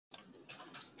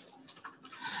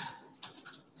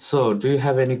So, do you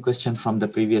have any question from the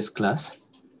previous class,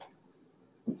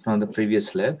 from the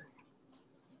previous lab?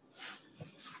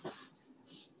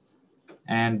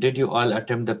 And did you all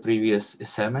attempt the previous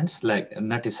assignments, like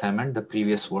not assignment, the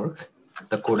previous work,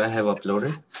 the code I have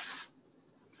uploaded?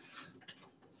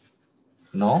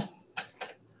 No?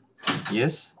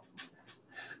 Yes?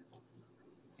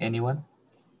 Anyone?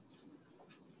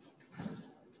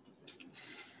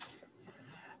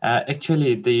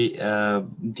 Actually,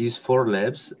 these four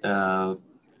labs,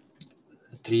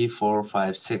 3, 4,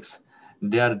 5, 6,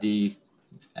 they are the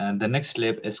next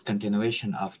lab is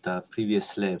continuation of the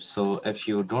previous lab. So if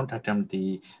you don't attempt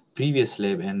the previous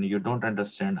lab and you don't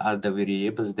understand all the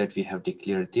variables that we have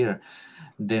declared there,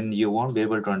 then you won't be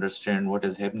able to understand what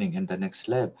is happening in the next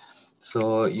lab.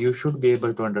 So you should be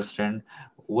able to understand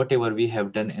whatever we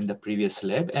have done in the previous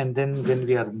lab, and then when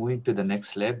we are moving to the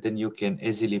next lab, then you can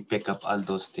easily pick up all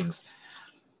those things.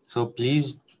 So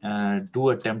please do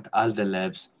attempt all the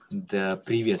labs, the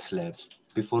previous labs,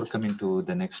 before coming to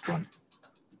the next one.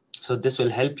 So this will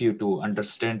help you to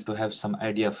understand, to have some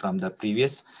idea from the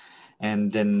previous,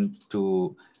 and then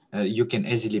to you can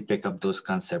easily pick up those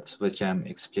concepts which I'm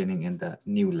explaining in the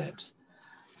new labs.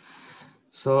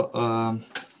 So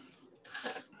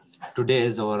today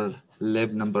is our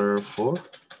lab number 4.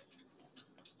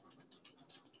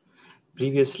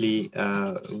 Previously,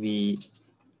 we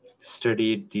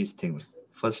studied these things.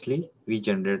 Firstly, we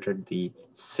generated the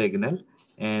signal,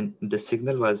 and the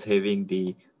signal was having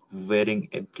the varying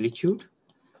amplitude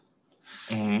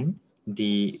and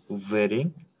the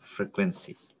varying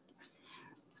frequency.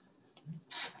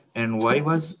 And what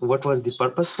was the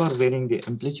purpose for varying the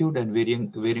amplitude and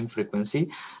varying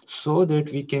frequency? So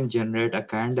that we can generate a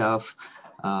kind of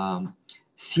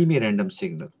semi-random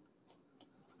signal.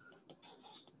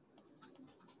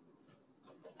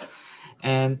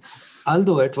 And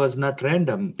although it was not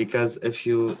random, because if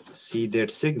you see that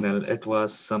signal, it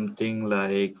was something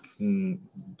like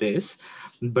this,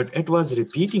 but it was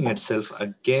repeating itself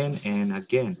again and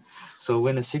again. So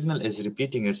when a signal is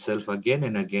repeating itself again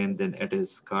and again, then it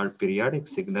is called periodic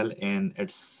signal, and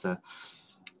its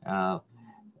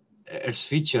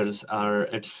features are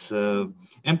its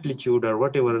amplitude or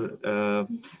whatever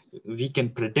we can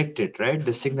predict it, right?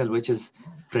 The signal which is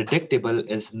predictable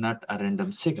is not a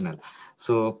random signal.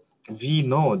 So we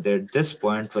know that this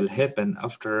point will happen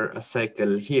after a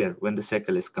cycle here, when the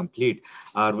cycle is complete,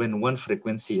 or when one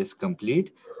frequency is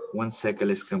complete, one cycle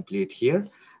is complete here,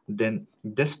 then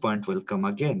this point will come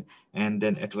again, and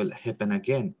then it will happen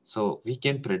again. So we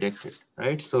can predict it,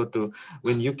 right? So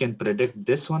when you can predict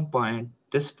this one point,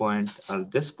 this point, or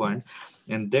this point,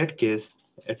 in that case,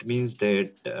 it means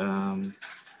that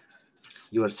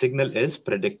your signal is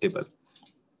predictable,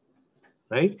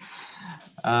 right?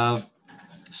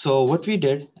 So what we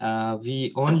did,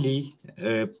 we only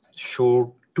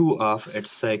showed 2 of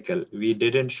its cycle. We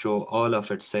didn't show all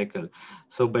of its cycle.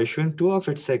 So by showing 2 of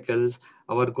its cycles,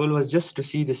 our goal was just to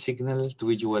see the signal, to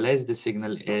visualize the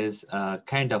signal as a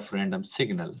kind of random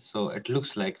signal. So it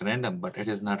looks like random, but it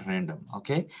is not random,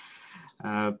 okay?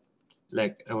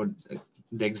 Like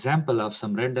the example of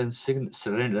some random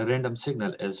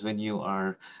signal is when you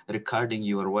are recording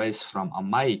your voice from a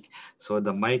mic. So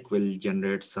the mic will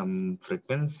generate some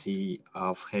frequency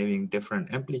of having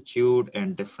different amplitude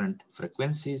and different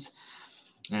frequencies,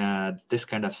 this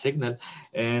kind of signal,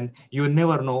 and you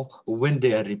never know when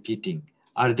they are repeating,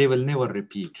 or they will never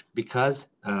repeat, because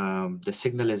the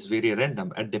signal is very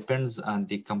random. It depends on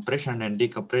the compression and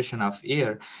decompression of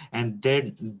air, and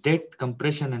that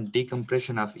compression and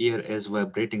decompression of air is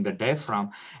vibrating the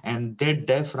diaphragm, and that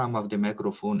diaphragm of the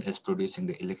microphone is producing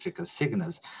the electrical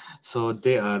signals. So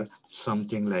they are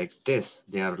something like this.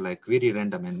 They are like very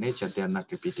random in nature. They are not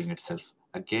repeating itself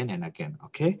again and again,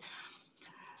 okay?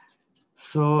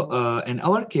 So in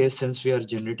our case, since we are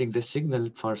generating the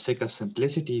signal, for sake of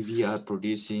simplicity, we are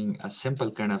producing a simple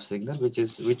kind of signal,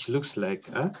 which looks like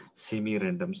a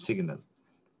semi-random signal.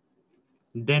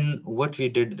 Then what we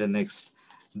did the next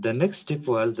step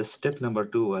was, the step number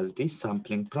 2 was the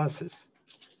sampling process.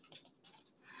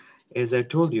 As I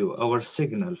told you, our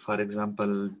signal, for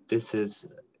example, this is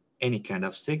any kind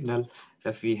of signal.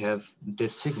 If we have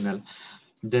this signal,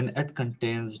 then it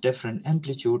contains different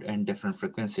amplitude and different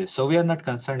frequencies. So we are not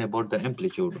concerned about the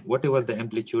amplitude. Whatever the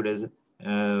amplitude is,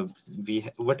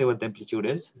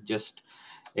 just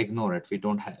ignore it. We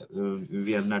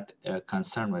are not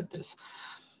concerned with this.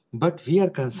 But we are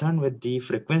concerned with the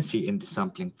frequency in the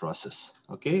sampling process.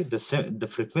 Okay, the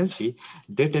frequency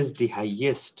that is the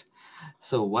highest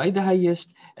So why the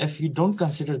highest? If you don't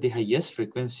consider the highest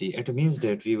frequency, it means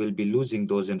that we will be losing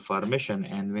those information,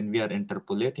 and when we are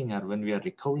interpolating or when we are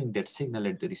recovering that signal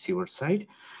at the receiver side,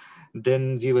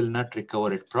 then we will not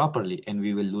recover it properly and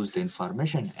we will lose the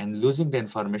information. And losing the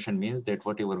information means that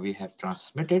whatever we have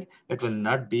transmitted, it will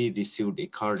not be received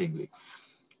accordingly.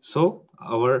 So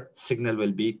our signal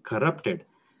will be corrupted,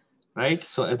 right?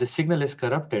 So if the signal is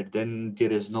corrupted, then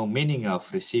there is no meaning of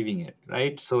receiving it,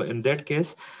 right? So in that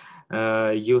case,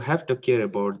 you have to care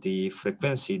about the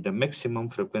frequency, the maximum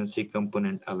frequency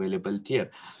component available there.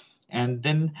 And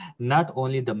then not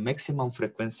only the maximum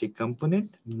frequency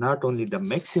component, not only the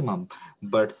maximum,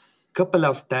 but couple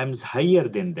of times higher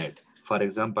than that. For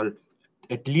example,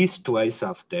 at least twice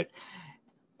of that,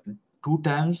 two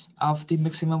times of the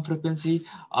maximum frequency,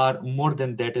 or more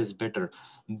than that is better.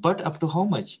 But up to how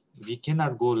much? We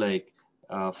cannot go like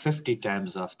 50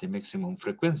 times of the maximum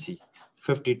frequency.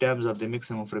 50 times of the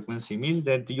maximum frequency means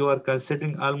that you are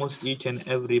considering almost each and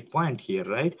every point here,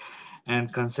 right?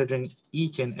 And considering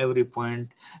each and every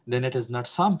point, then it is not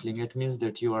sampling. It means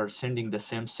that you are sending the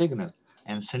same signal,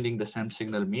 and sending the same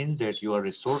signal means that you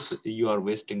are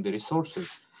wasting the resources.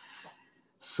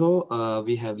 So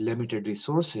we have limited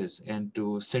resources, and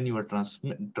to send your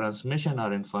transmission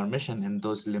or information in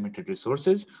those limited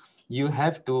resources, you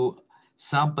have to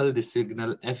sample the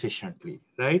signal efficiently,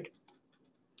 right?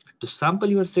 To sample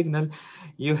your signal,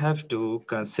 you have to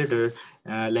consider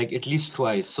like at least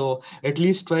twice. So at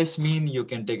least twice mean you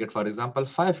can take it, for example,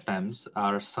 5 times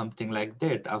or something like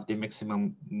that of the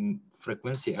maximum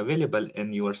frequency available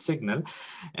in your signal,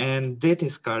 and that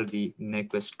is called the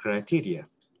Nyquist criteria.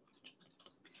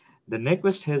 The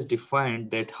Nyquist has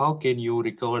defined that how can you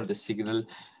recover the signal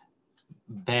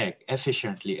back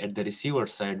efficiently at the receiver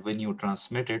side when you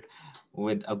transmit it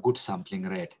with a good sampling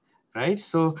rate, right?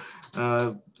 So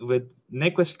with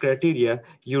Nyquist criteria,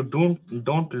 you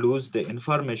don't lose the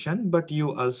information, but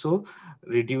you also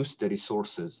reduce the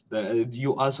resources.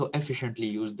 You also efficiently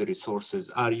use the resources,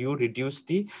 or you reduce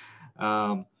the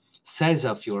um, size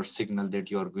of your signal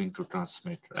that you are going to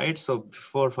transmit, right? So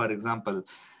before, for example,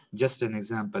 just an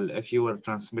example, if you are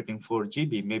transmitting 4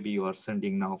 GB, maybe you are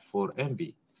sending now 4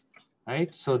 MB,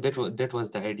 right? So that was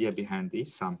the idea behind the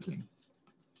sampling.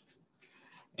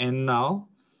 And now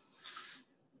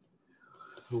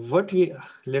what we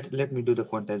let me do the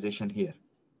quantization here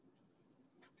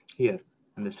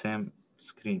on the same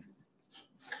screen.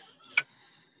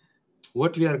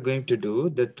 What we are going to do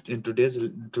that in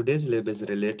today's lab is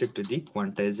related to the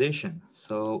quantization.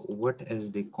 So what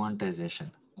is the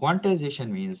quantization?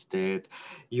 Quantization means that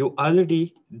you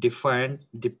already defined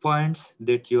the points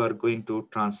that you are going to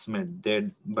transmit,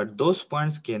 that but those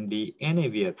points can be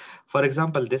anywhere. For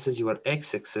example, this is your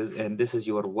x-axis and this is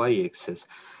your y-axis.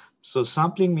 So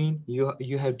sampling mean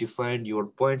you have defined your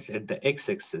points at the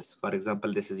x-axis. For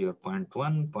example, this is your point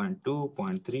 1, point 2,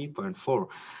 point 3, point 4.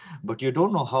 But you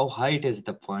don't know how high it is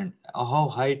the point, how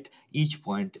high each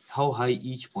point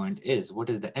is,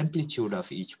 what is the amplitude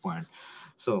of each point.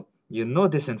 So you know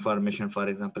this information. For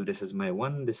example, this is my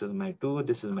 1, this is my 2,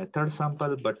 this is my third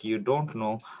sample, but you don't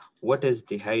know what is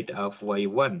the height of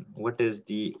y1, what is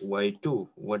the y2,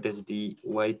 what is the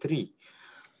y3.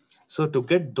 So to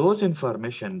get those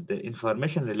information, the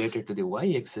information related to the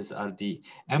y-axis or the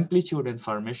amplitude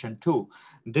information too,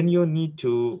 then you need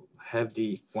to have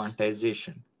the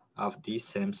quantization of the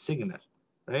same signal,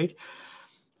 right?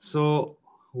 So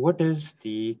what is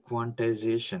the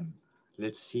quantization?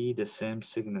 Let's see the same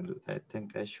signal. I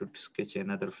think I should sketch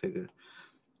another figure.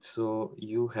 So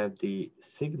you have the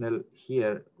signal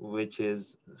here, which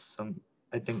is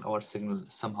I think our signal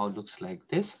somehow looks like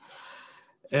this,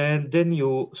 and then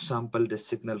you sample the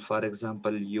signal. For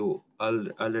example, you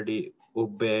already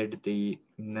obeyed the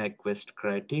Nyquist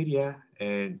criteria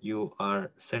and you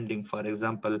are sending, for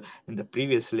example, in the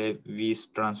previous lab we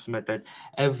transmitted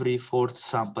every fourth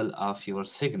sample of your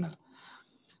signal.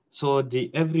 So the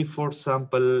every fourth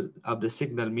sample of the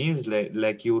signal means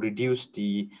like you reduce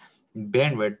the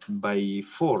bandwidth by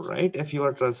 4, right? If you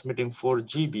are transmitting 4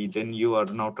 GB, then you are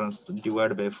now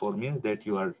divided by 4 means that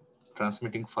you are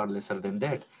transmitting far lesser than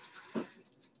that.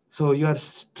 So you are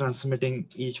transmitting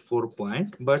each 4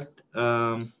 point, but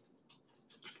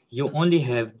you only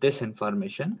have this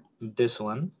information, this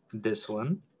one,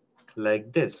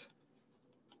 like this.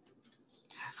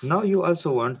 Now you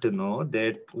also want to know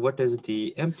that what is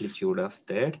the amplitude of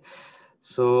that.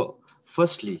 So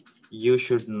firstly, you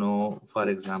should know, for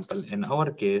example, in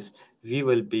our case, we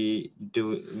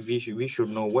should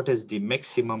know what is the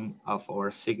maximum of our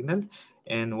signal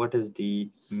and what is the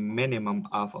minimum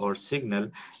of our signal,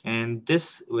 and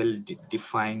this will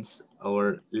defines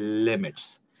our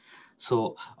limits.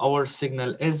 So our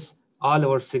signal is, all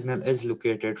our signal is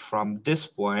located from this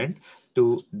point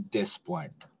to this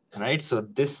point, right? So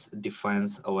this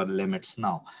defines our limits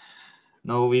now.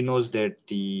 Now we knows that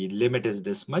the limit is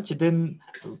this much. Then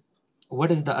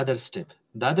what is the other step?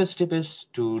 The other step is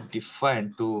to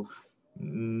define, to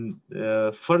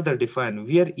further define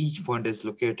where each point is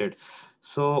located.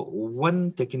 So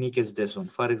one technique is this one.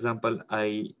 For example,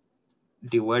 I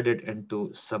divided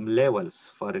into some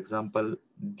levels. For example,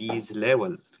 these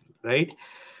levels, right?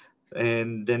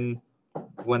 And then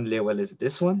one level is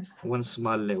this one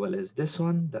small level is this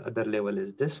one, the other level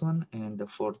is this one, and the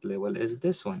fourth level is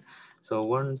this one. So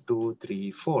 1 2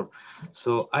 3 4.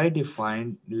 So I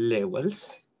define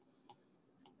levels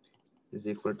is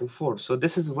equal to 4. So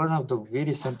this is one of the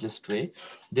very simplest way.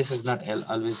 This is not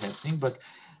always happening, but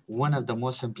one of the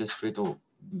most simplest way to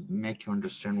make you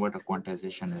understand what a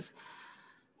quantization is.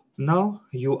 Now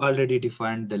you already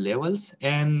defined the levels,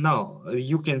 and now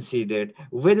you can see that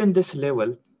within this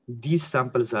level these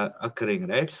samples are occurring,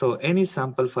 right? So any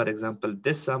sample, for example,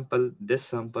 this sample, this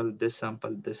sample, this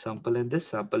sample, this sample, and this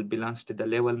sample belongs to the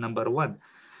level number 1.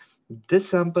 This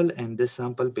sample and this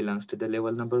sample belongs to the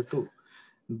level number 2.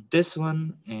 This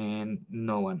one and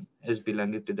no one is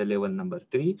belonging to the level number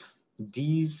 3.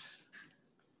 These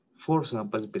 4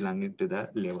 samples belonging to the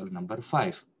level number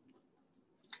 5.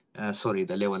 Sorry,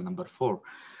 the level number 4.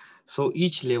 So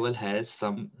each level has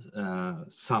some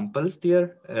samples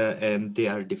there, and they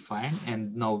are defined.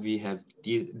 And now we have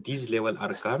these level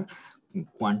are called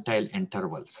quantile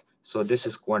intervals. So this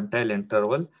is quantile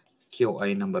interval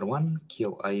QI number 1,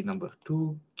 QI number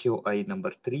 2, QI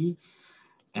number 3,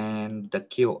 and the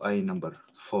QI number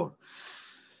 4.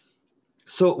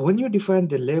 So when you define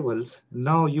the levels,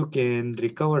 now you can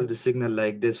recover the signal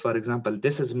like this. For example,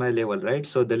 this is my level, right?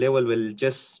 So the level will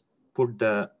just put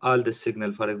the all the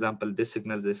signal. For example, this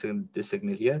signal, this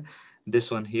signal here,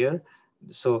 this one here.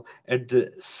 So at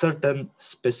the certain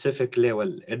specific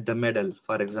level at the middle,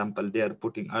 for example, they are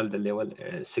putting all the level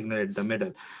signal at the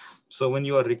middle. So when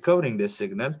you are recovering this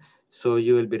signal, so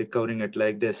you will be recovering it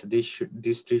like this.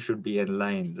 These three should be in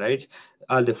line, right?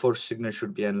 All the 4 signals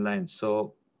should be in line.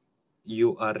 So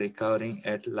you are recovering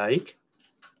at like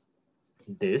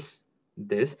this,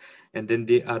 and then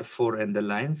they are 4 in the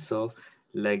line, so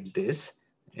like this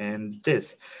and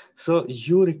this. So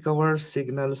you recover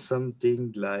signal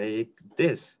something like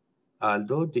this,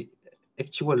 although the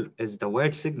actual is the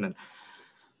white signal.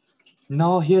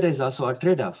 Now here is also a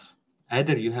trade-off.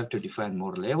 Either you have to define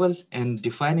more levels, and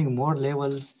defining more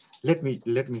levels, let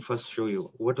me first show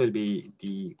you what will be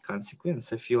the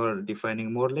consequence if you are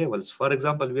defining more levels. For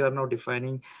example, we are now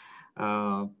defining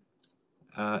uh,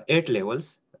 8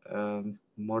 levels,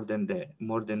 more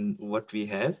than what we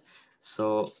have.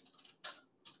 So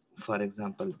for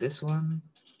example, this one,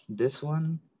 this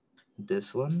one,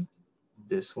 this one,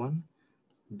 this one,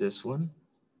 this one,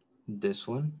 this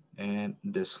one, and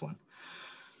this one.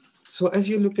 So if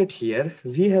you look at here,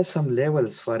 we have some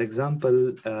levels. For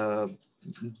example,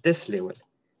 this level,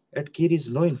 it carries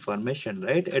no information,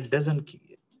 right? It doesn't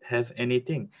have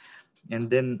anything. And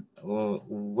then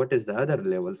what is the other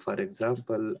level? For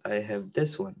example, I have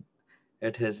this one.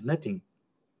 It has nothing.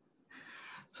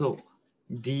 So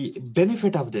the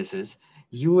benefit of this is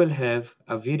you will have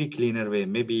a very cleaner way.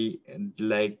 Maybe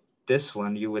like this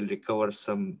one, you will recover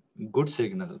some good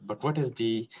signal. But what is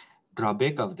the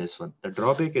drawback of this one? The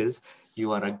drawback is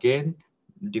you are again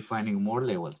defining more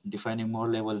levels. Defining more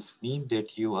levels mean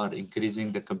that you are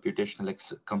increasing the computational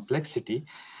complexity,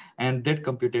 and that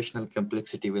computational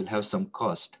complexity will have some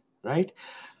cost, right?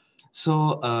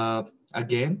 So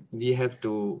again, we have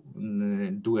to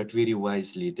do it very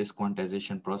wisely. This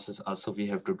quantization process also we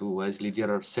have to do wisely.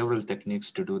 There are several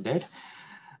techniques to do that.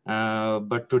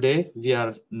 But today we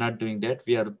are not doing that.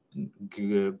 We are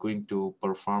going to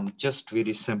perform just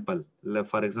very simple.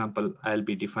 For example, I'll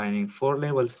be defining 4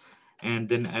 levels, and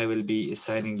then I will be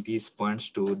assigning these points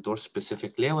to those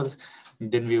specific levels.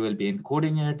 Then we will be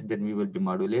encoding it, then we will be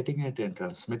modulating it and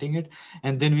transmitting it,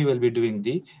 and then we will be doing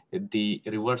the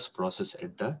reverse process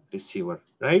at the receiver,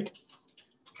 right?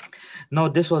 Now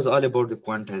this was all about the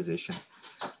quantization.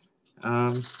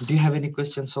 Do you have any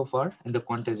questions so far in the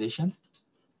quantization?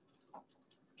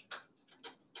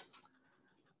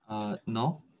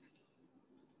 No.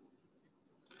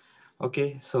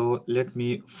 Okay, so let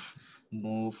me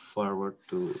move forward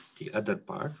to the other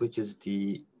part, which is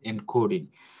the encoding.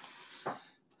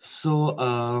 So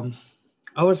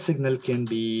our signal can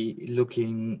be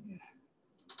looking,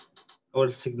 our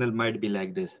signal might be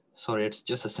like this. Sorry, it's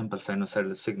just a simple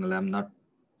sinusoidal signal. I'm not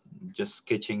just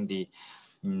sketching the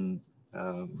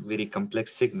very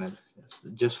complex signal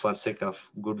just for sake of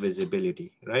good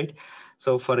visibility, right?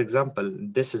 So for example,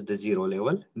 this is the 0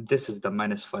 level, this is the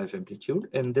 -5 amplitude,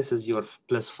 and this is your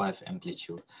 +5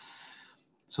 amplitude.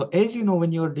 So as you know,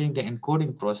 when you are doing the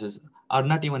encoding process, or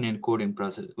not even encoding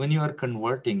process, when you are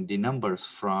converting the numbers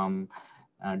from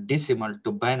decimal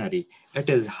to binary, it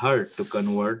is hard to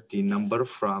convert the number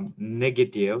from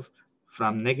negative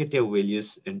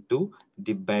values into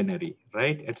the binary,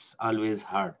 right? It's always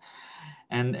hard.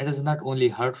 And it is not only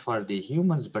hard for the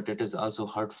humans, but it is also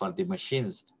hard for the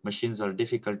machines. Machines are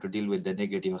difficult to deal with the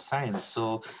negative signs.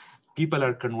 So people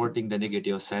are converting the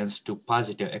negative signs to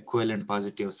positive, equivalent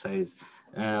positive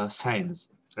signs,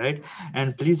 right?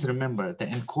 And please remember, the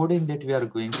encoding that we are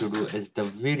going to do is the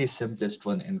very simplest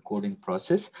one encoding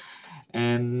process.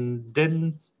 And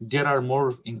then there are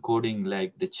more encoding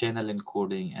like the channel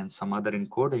encoding and some other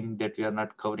encoding that we are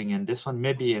not covering in this one.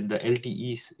 Maybe in the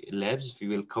LTE labs, we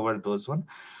will cover those one.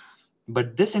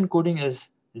 But this encoding is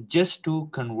just to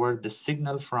convert the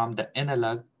signal from the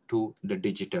analog to the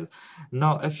digital.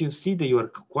 Now, if you see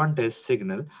your quantized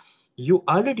signal, you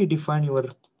already define your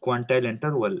quantile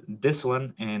interval, this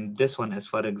one and this one is,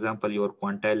 for example, your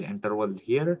quantile interval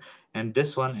here, and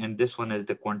this one is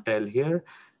the quantile here,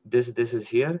 this is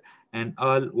here, and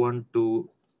all 1 2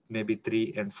 maybe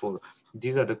 3 and 4,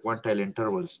 these are the quantile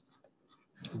intervals,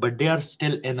 but they are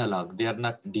still analog, they are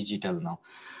not digital now.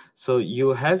 So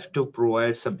you have to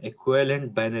provide some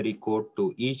equivalent binary code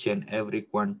to each and every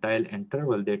quantile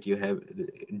interval that you have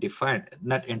defined.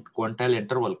 Not in quantile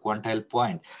interval, quantile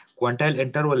point. Quantile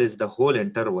interval is the whole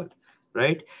interval,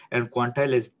 right? And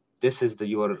quantile is, this is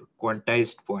your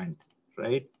quantized point,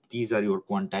 right? These are your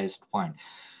quantized point.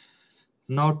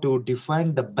 Now to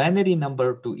define the binary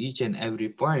number to each and every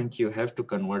point, you have to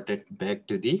convert it back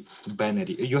to the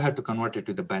binary. You have to convert it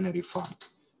to the binary form.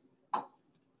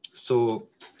 So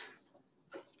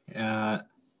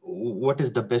what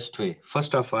is the best way?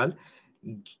 First of all,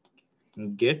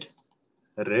 get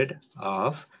rid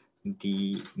of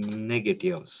the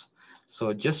negatives.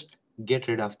 So just get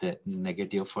rid of the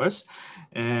negative first.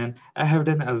 And I have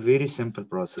done a very simple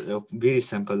process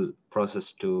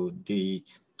to the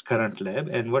current lab.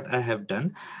 And what I have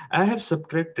done, I have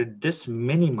subtracted this the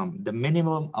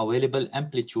minimum available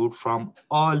amplitude from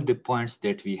all the points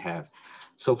that we have.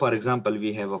 So for example,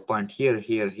 we have a point here,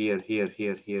 here, here, here,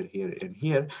 here, here, here, and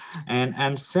here, and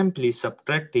I'm simply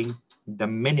subtracting the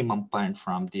minimum point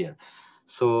from there.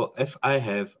 So if I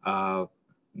have a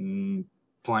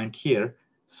point here,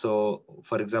 so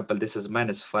for example, this is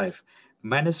 -5,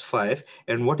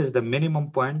 and what is the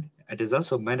minimum point? It is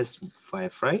also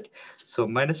 -5, right? So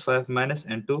 -5 minus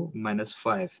into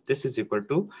 -5, this is equal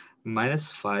to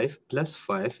 -5 plus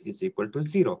 5 is equal to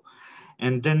 0.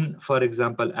 And then, for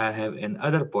example, I have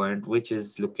another point which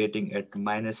is locating at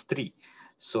 -3.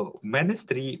 So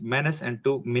 -3 minus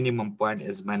into minimum point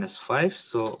is -5.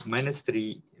 So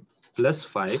 -3 plus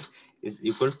 5 is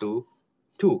equal to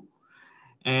 2.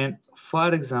 And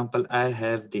for example, I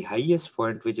have the highest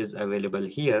point which is available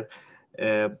here.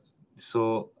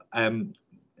 So I'm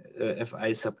if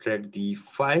I subtract the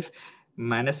 5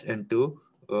 minus into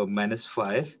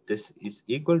 -5, this is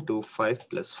equal to 5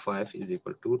 plus 5 is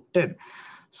equal to 10.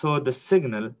 So the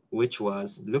signal which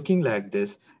was looking like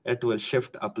this, it will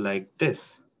shift up like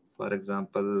this. For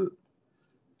example,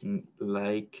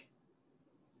 like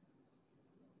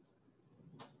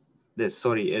this.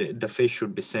 Sorry, the phase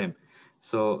should be same.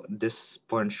 So this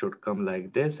point should come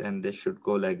like this, and this should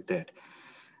go like that.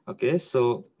 Okay,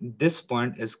 so this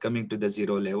point is coming to the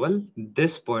 0 level.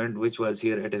 This point which was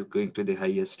here, it is going to the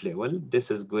highest level.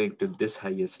 This is going to this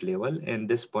highest level, and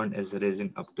this point is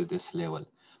raising up to this level,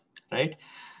 right?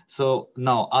 So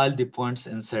now all the points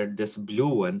inside this blue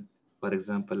one, for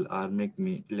example, are let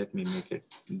me make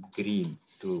it green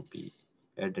to be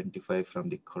identified from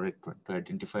the correct one, to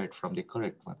identify it from the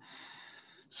correct one.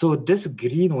 So this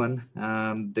green one,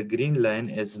 the green line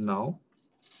is now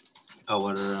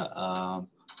our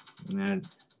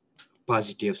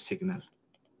positive signal.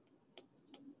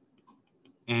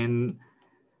 And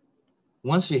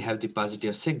once we have the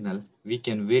positive signal, we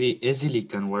can very easily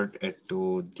convert it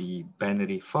to the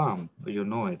binary form. You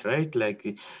know it, right?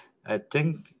 Like, I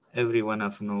think every one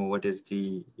of know what is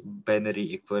the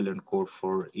binary equivalent code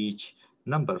for each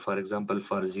number. For example,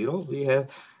 for 0, we have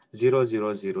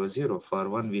 0000. For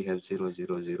 1, we have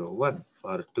 0001.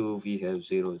 For 2, we have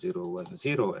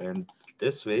 0010. And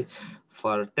this way,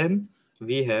 for 10,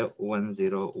 we have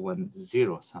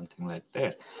 1010, something like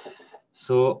that.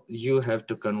 So you have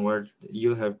to provide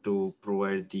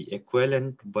the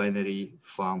equivalent binary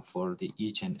form for the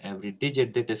each and every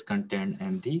digit that is contained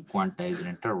in the quantized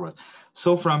interval.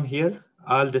 So from here,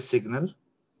 all the signal,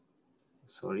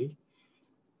 sorry,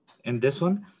 in this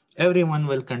one, everyone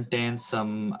will contain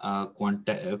some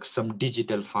some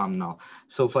digital form now.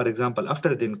 So for example,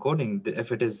 after the encoding,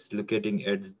 if it is locating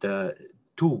at the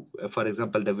 2, for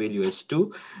example the value is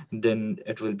 2, then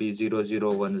it will be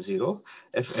 0010.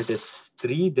 If it is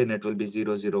 3, then it will be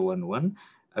 0011,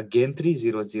 again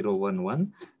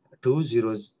 30011,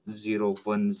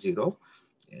 20010.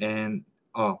 And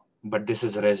oh, but this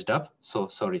is raised up, so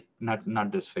sorry,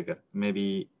 not this figure,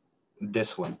 maybe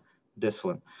this one, this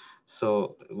one.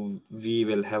 So we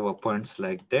will have a points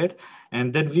like that,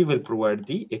 and then we will provide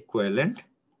the equivalent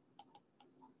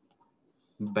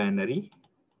binary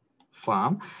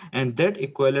form, and that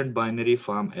equivalent binary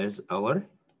form is our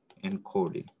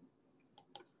encoding.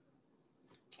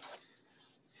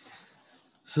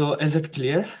 So is it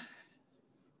clear?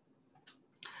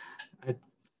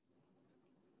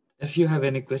 If you have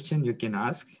any question, you can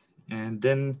ask. And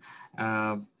then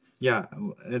yeah,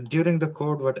 during the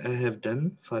code, what I have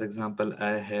done, for example,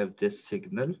 I have this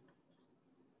signal,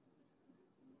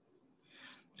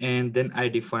 and then I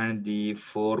define the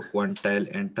 4 quantile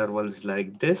intervals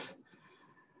like this.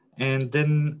 And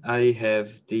then I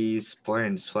have these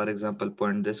points, for example,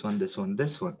 point this one, this one,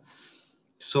 this one.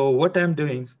 So what I'm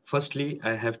doing, firstly,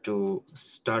 I have to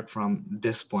start from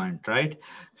this point, right?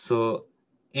 So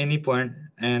any point,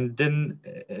 and then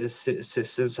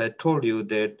since I told you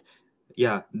that,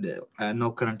 yeah,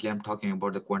 no, currently I'm talking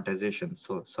about the quantization,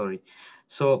 so sorry.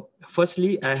 So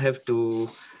firstly, I have to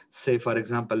say, for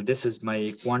example, this is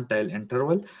my quantile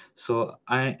interval. So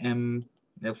I am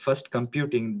first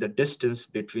computing the distance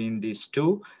between these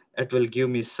two. It will give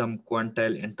me some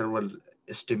quantile interval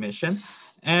estimation,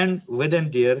 and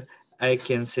within there I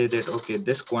can say that, okay,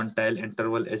 this quantile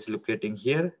interval is locating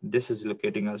here, this is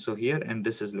locating also here, and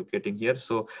this is locating here.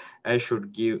 So I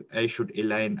should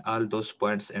align all those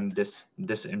points in this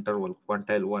interval,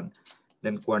 quantile 1,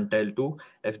 then quantile 2.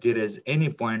 If there is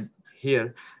any point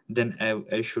here, then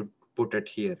I should put it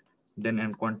here. Then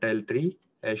in quantile 3,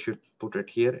 I should put it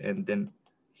here, and then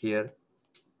here,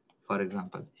 for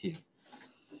example, here.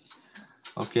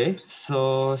 Okay,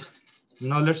 so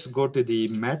now let's go to the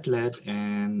MATLAB,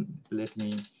 and let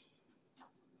me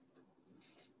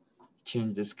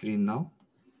change the screen now.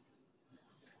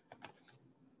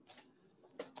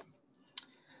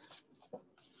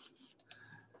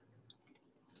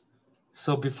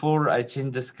 So before I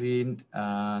change the screen,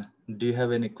 do you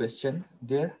have any question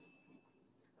there?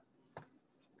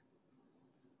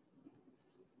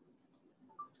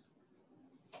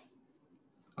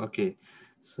 Okay,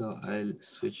 so I'll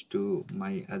switch to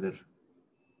my other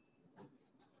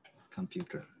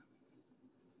computer.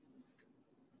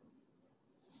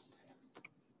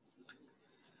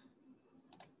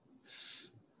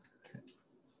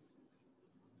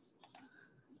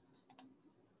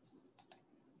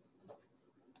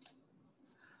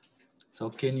 So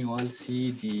can you all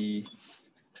see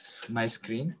my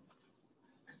screen?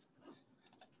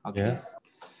 Okay. Yes.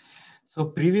 So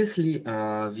previously,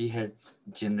 we had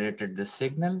generated the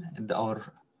signal. Our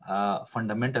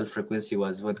fundamental frequency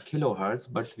was 1 kilohertz,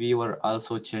 but we were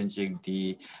also changing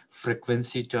the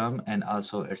frequency term and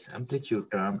also its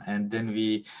amplitude term. And then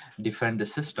we defined the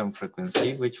system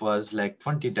frequency, which was like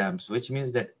 20 times, which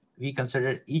means that we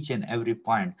considered each and every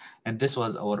point, and this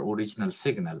was our original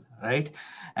signal, right?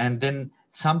 And then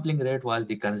sampling rate was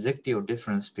the consecutive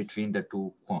difference between the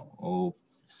two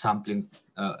sampling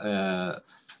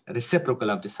reciprocal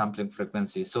of the sampling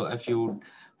frequency. So if you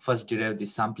first derive the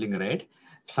sampling rate,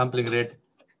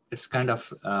 it's kind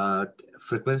of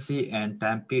frequency and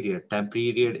time period. Time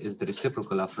period is the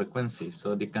reciprocal of frequency.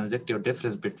 So the consecutive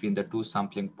difference between the two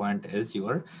sampling point is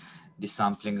the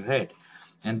sampling rate.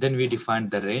 And then we defined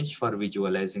the range for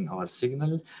visualizing our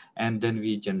signal, and then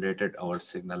we generated our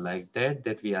signal like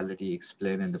that we already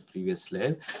explained in the previous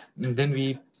slide. And then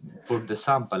we put the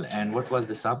sample. And what was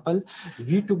the sample?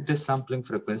 We took the sampling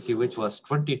frequency, which was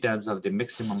 20 times of the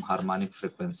maximum harmonic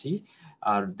frequency,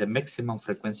 or the maximum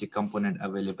frequency component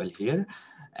available here,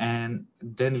 and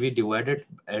then we divided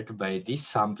it by the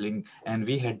sampling, and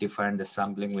we had defined the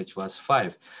sampling, which was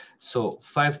 5. So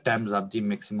 5 times of the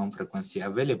maximum frequency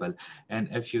available. And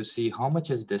if you see how much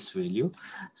is this value,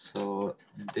 so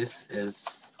this is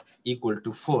equal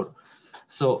to 4.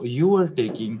 So you are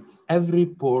taking every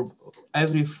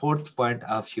fourth point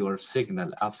of your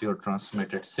signal, of your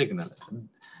transmitted signal.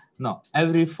 No,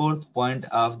 every fourth point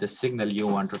of the signal you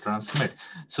want to transmit.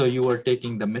 So you are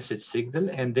taking the message signal,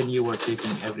 and then you are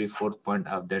taking every fourth point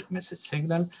of that message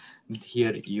signal.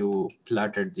 Here you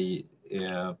plotted the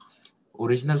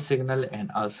original signal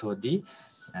and also the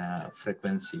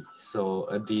frequency.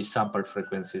 So the sampled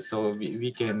frequency. So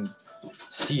we can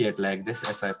see it like this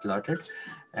if I plot it.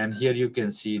 And here you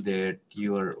can see that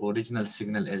your original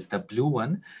signal is the blue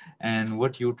one, and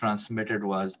what you transmitted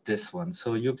was this one.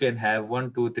 So you can have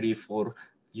 1, 2, 3, 4.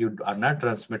 You are not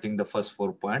transmitting the first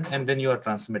 4 points, and then you are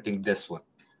transmitting this one.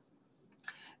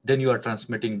 Then you are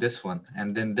transmitting this one,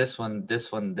 and then this one,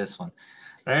 this one, this one,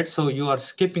 right? So you are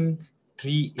skipping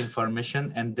three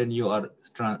information, and then you are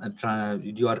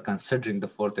you are considering the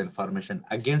fourth information,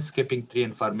 again skipping three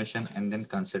information and then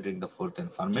considering the fourth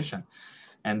information.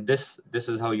 And this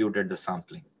is how you did the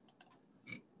sampling.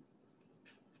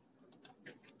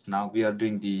 Now we are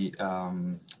doing the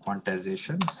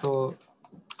quantization. So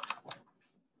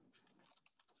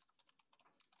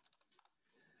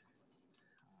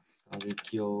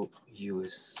QU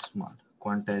is smart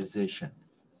quantization.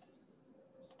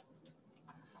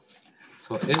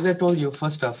 So as I told you,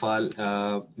 first of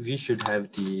all, we should have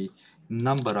the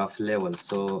number of levels.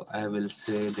 So I will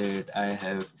say that I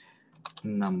have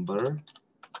number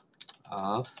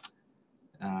of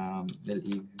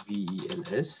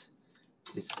levels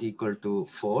is equal to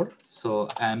 4. So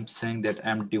I'm saying that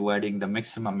I'm dividing the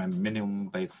maximum and minimum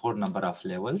by 4 number of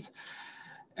levels.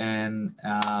 And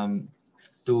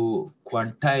to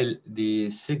quantile the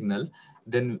signal,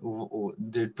 then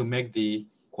to make the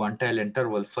quantile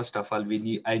interval, first of all,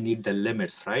 I need the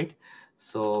limits, right?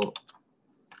 So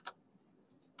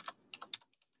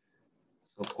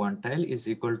quantile is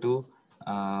equal to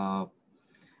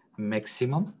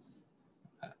maximum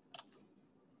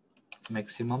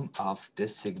of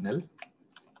this signal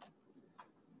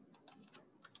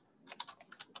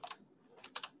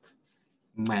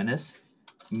minus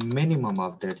minimum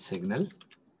of that signal,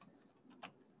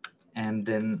 and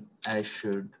then I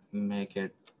should make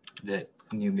it the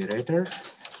numerator,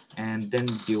 and then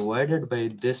divided by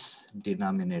this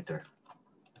denominator,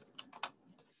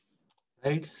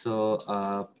 right?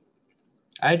 So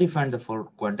I defined the four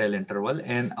quantile interval,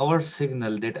 and our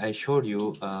signal that I showed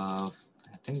you, I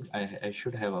think I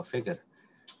should have a figure.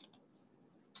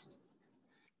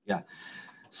 Yeah.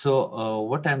 So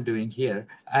what I'm doing here,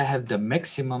 I have the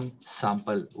maximum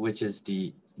sample, which is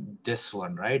this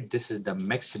one, right? This is the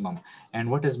maximum. And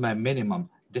what is my minimum?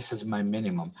 This is my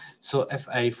minimum. So if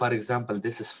I, for example,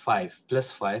 this is 5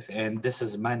 plus 5, and this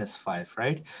is minus 5,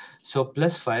 right? So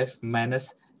plus 5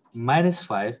 minus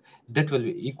 5, that will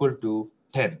be equal to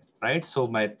 10, right? So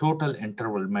my total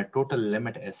interval, my total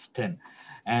limit is 10.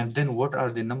 And then what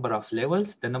are the number of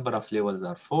levels? The number of levels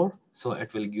are 4. So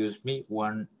it will give me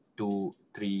 1, 2,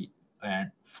 3,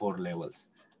 and 4 levels,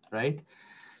 right?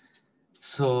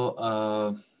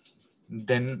 So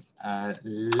then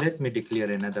let me declare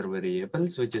another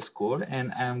variables, which is code,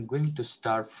 and I'm going to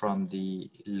start from the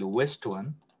lowest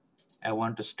one. I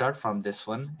want to start from this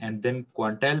one, and then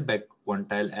quantile by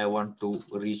quantile, I want to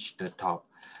reach the top.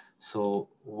 So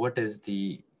what is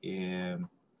the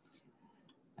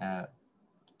uh,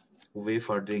 way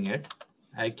for doing it?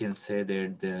 I can say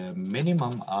that the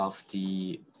minimum of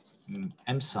the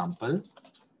M sample,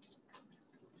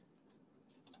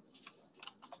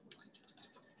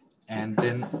 and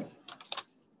then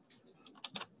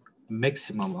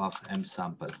maximum of M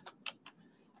sample.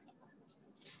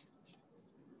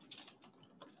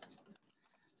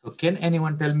 So can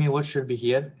anyone tell me what should be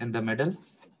here in the middle?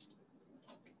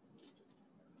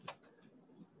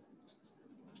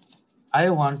 I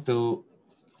want to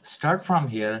start from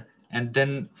here, and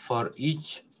then for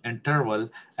each interval,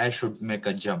 I should make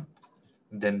a jump.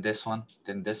 Then this one,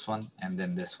 then this one, and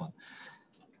then this one.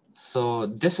 So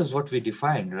this is what we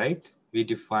defined, right? We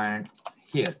defined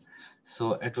here.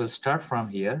 So it will start from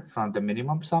here, from the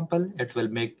minimum sample. It will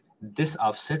make this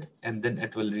offset, and then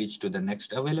it will reach to the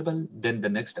next available, then the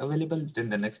next available, then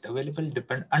the next available,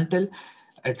 depend until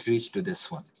it reach to this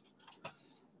one.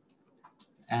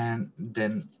 And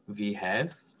then we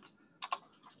have,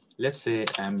 let's say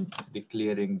I'm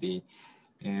declaring the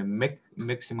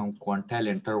maximum quantile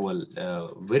interval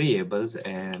variables,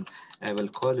 and I will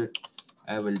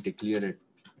declare it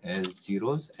as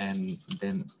zeros, and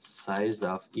then size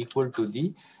of equal to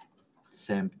the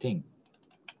same thing.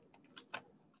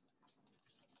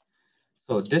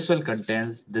 So this will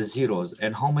contain the zeros,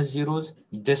 and how much zeros?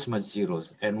 This much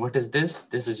zeros. And what is this?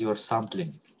 This is your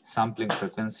sampling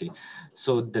frequency.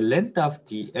 So the length of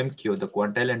the MQ, the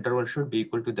quantile interval, should be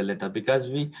equal to the length of, because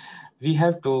we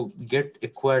have to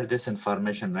acquire this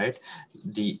information, right?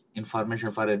 The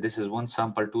information for this is 1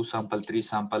 sample, 2 sample, 3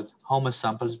 sample. How much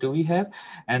samples do we have?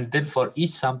 And then for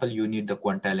each sample, you need the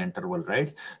quantile interval,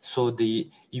 right? So we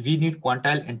need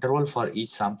quantile interval for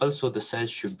each sample. So the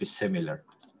size should be similar.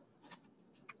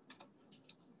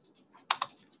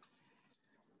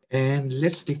 And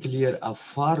let's declare a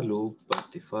for loop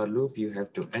the for loop, you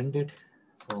have to end it.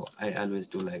 So I always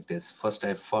do like this. First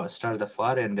I start the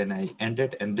for and then I end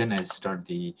it, and then I start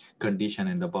the condition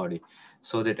in the body,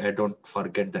 so that I don't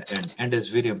forget the end. End is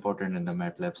very important in the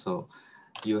MATLAB, so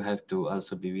you have to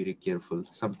also be very careful.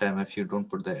 Sometimes if you don't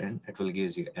put the end, it will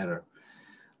give you error.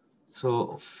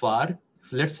 So for,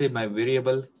 let's say my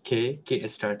variable k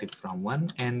is starting from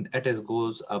 1 and it is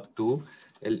goes up to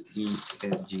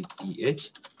length,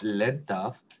 length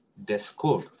of this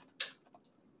code.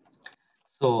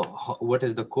 So what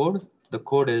is the code? The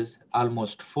code is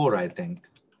almost 4, I think,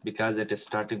 because it is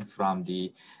starting from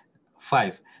the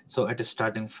 5. So it is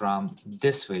starting from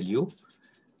this value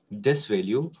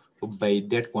by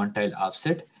that quantile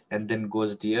offset, and then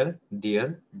goes there,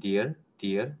 there,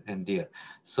 and there.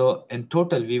 So in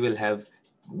total, we will have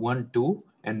 1, 2,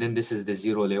 and then this is the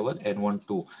 0 level, and 1,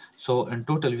 2. So in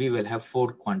total, we will have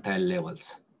 4 quantile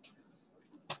levels.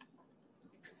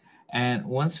 And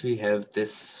once we have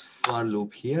this for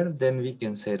loop here, then we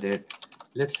can say that,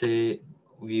 let's say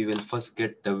we will first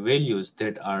get the values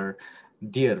that are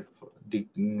there, the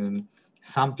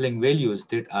sampling values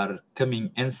that are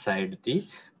coming inside the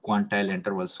quantile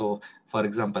interval. So for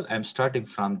example, I'm starting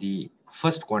from the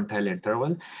first quantile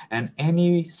interval, and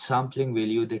any sampling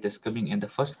value that is coming in the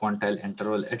first quantile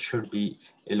interval, it should be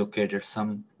allocated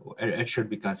some, it should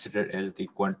be considered as the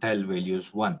quantile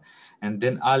values 1, and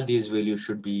then all these values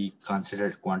should be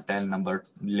considered quantile number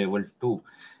level 2,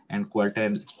 and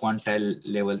quantile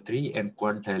level 3, and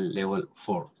quantile level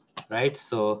 4, right?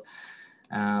 So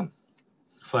um,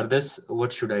 for this,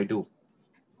 what should I do?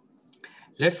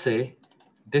 Let's say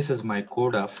this is my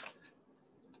code,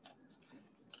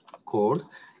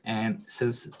 and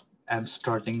since I'm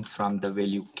starting from the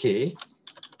value k,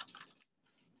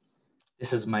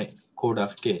 this is my code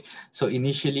of k. So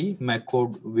initially my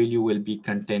code value will be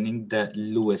containing the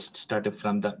lowest starting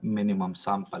from the minimum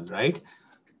sample, right?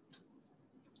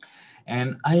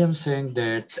 And I am saying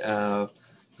that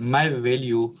my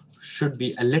value should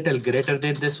be a little greater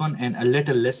than this one and a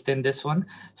little less than this one.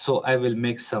 So I will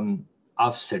make some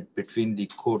offset between the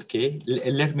code k.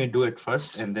 Let me do it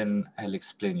first and then I'll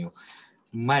explain you.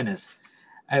 Minus,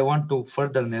 I want to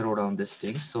further narrow down this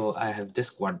thing. So I have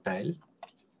this quantile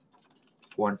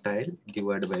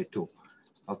divided by 2.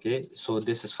 Okay, so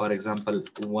this is, for example,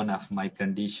 one of my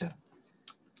condition,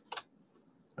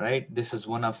 right? This is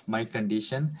one of my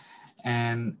condition,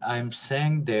 and I'm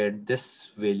saying that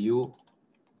this value,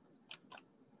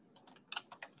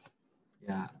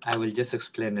 yeah, I will just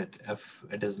explain it if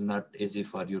it is not easy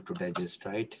for you to digest,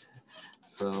 right?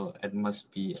 So it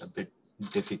must be a bit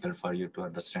difficult for you to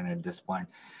understand at this point.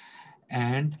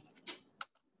 And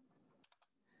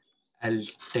I'll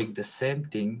take the same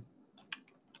thing,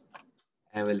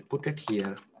 I will put it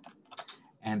here,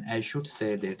 and I should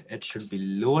say that it should be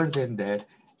lower than that,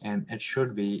 and it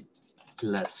should be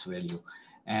plus value.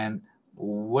 And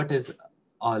what is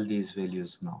all these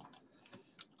values now?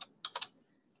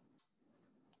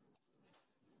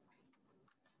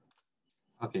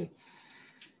 Okay,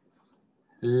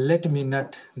 let me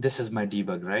not, this is my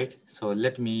debug, right? So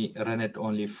let me run it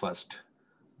only first.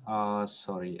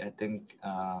 Sorry, I think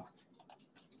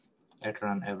it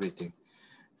run everything.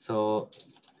 So,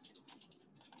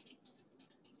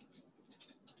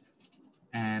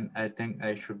 and I think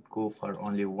I should go for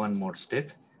only one more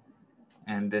step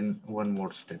and then one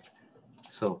more step.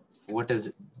 So what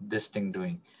is this thing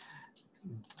doing?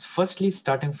 Firstly,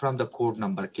 starting from the code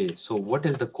number k. So what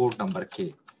is the code number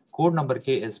k? Code number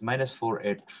k is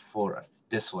 -484,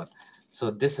 this one. So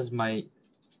this is my,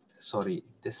 sorry,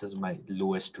 this is my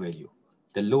lowest value.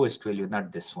 The lowest value,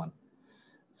 not this one.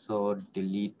 So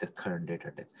delete the current data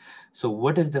type. So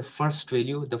what is the first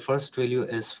value? The first value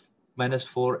is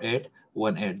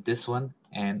 -4818, this one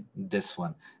and this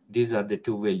one. These are the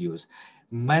two values.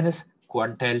 Minus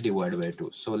quantile divided by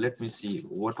 2. So let me see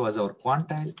what was our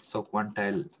quantile. So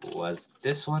quantile was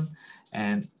this one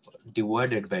and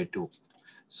divided by 2.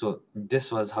 So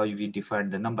this was how we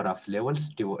defined the number of levels,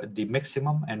 the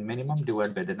maximum and minimum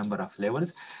divided by the number of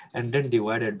levels, and then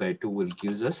divided by 2 will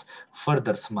give us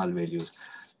further small values.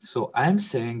 So I'm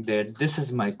saying that this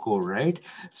is my code, right?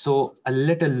 So a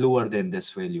little lower than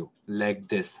this value, like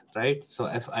this, right? So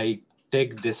if I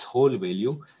take this whole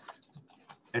value,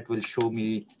 it will show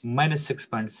me -6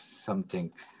 point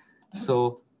something.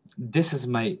 So this is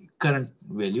my current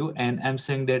value, and I'm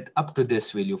saying that up to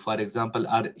this value, for example,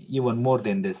 or even more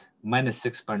than this,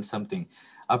 -6 point something,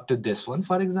 up to this one,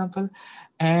 for example.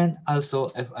 And also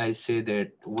if I say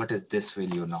that, what is this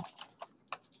value now?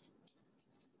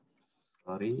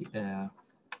 Sorry,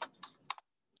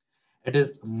 it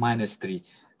is -3.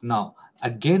 Now,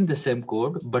 again the same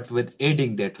code, but with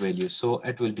adding that value. So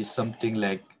it will be something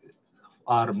like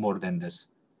or more than this,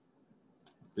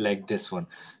 like this one.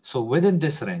 So within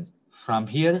this range, from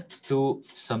here to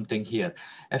something here,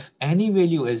 if any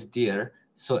value is there,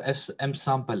 so if m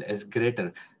sample is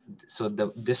greater, so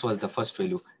this was the first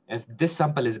value. If this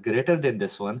sample is greater than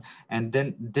this one, and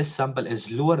then this sample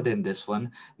is lower than this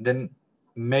one, then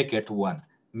make it one,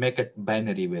 make it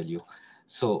binary value.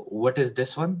 So what is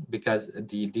this one? Because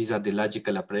these are the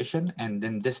logical operation, and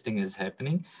then this thing is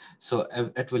happening. So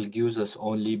it will gives us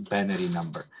only binary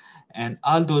number, and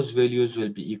all those values will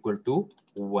be equal to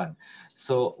 1.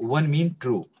 So 1 mean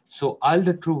true. So all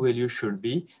the true values should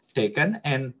be taken,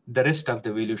 and the rest of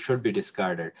the value should be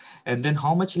discarded. And then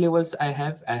how much levels I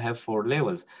have? I have 4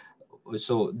 levels.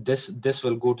 So this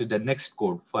will go to the next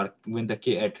code. For when the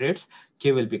k iterates,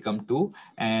 k will become 2,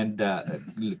 and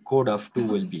the code of 2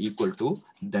 will be equal to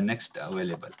the next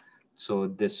available. So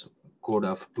this code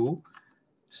of 2,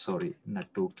 sorry,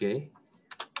 not 2k,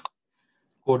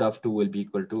 code of 2 will be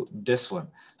equal to this one.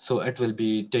 So it will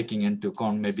be taking into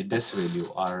account maybe this value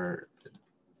or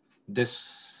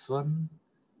this one,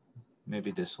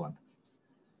 maybe this one.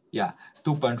 Yeah,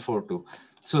 2.42.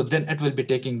 So then it will be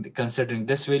taking considering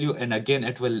this value, and again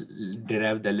it will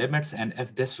derive the limits, and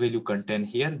if this value contain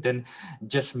here, then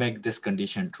just make this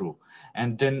condition true,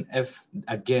 and then if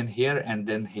again here and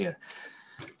then here.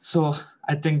 So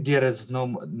I think there is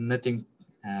nothing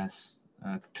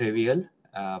trivial.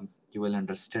 You will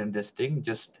understand this thing.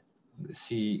 Just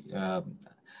see,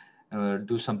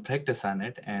 do some practice on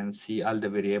it and see all the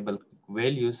variable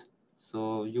values.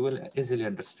 So you will easily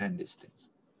understand these things.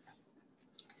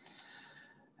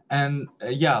 And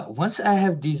yeah, once I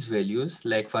have these values,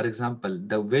 like for example,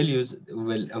 the values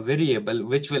will a variable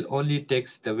which will only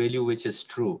takes the value which is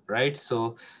true, right?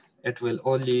 So it will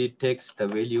only takes the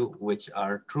value which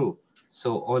are true.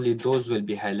 So only those will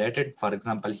be highlighted. For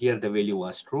example, here the value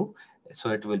was true,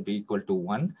 so it will be equal to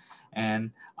 1, and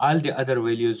all the other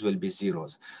values will be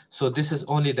zeros. So this is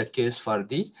only the case for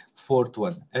the fourth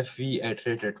one. If we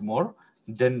iterate it more,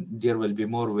 then there will be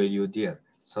more value there.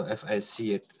 So if I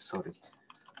see it, sorry,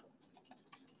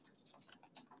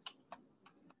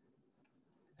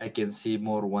 I can see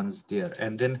more ones there.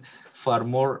 And then for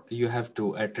more, you have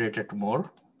to iterate it more.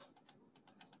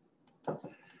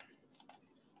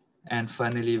 And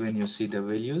finally, when you see the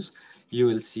values, you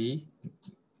will see.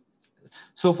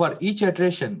 So for each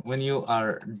iteration, when you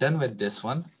are done with this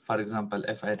one, for example,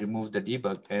 if I remove the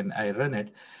debug and I run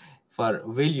it, for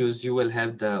values, you will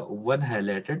have the one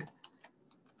highlighted,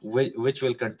 which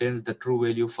will contains the true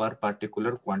value for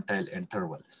particular quantile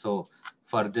interval. So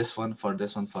for this one, for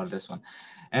this one, for this one.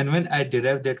 And when I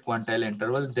derive that quantile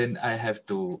interval, then I have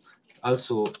to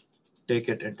also take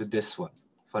it into this one.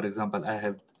 For example, I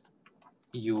have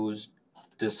used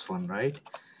this one, right?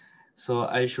 So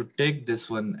I should take this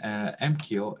one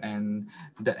MQ, and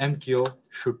the MQ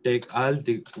should take all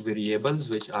the variables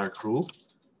which are true,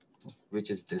 which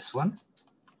is this one.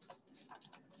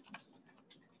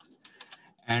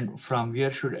 And from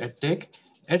where should it take?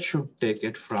 It should take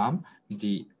it from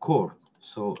the code.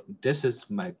 So this is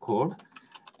my code,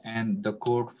 and the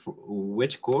code,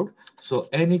 which code? So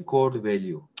any code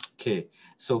value k.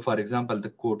 So for example, the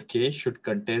code k should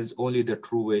contains only the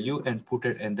true value and put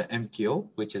it in the MKO,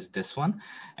 which is this one.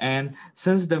 And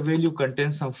since the value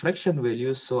contains some fraction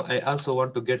values, so I also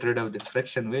want to get rid of the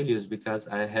fraction values because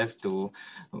I have to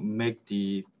make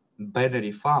the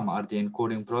binary form or the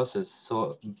encoding process.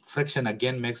 So fraction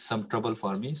again makes some trouble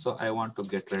for me, so I want to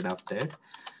get rid of that.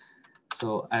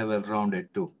 So I will round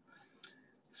it too.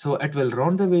 So it will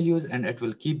round the values and it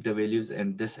will keep the values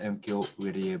in this MQ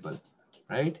variable,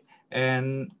 right?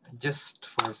 And just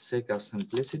for sake of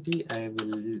simplicity, I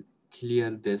will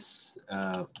clear this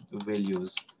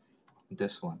values,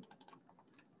 this one.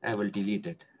 I will delete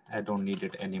it. I don't need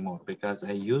it anymore because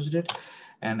I used it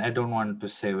and I don't want to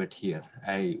save it here.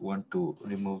 I want to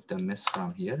remove the miss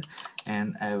from here,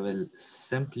 and I will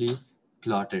simply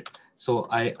plot it. So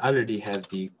I already have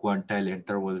the quantile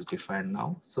intervals defined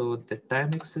now. So the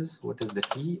time axis, what is the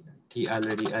t? T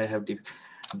already I have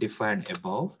defined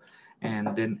above,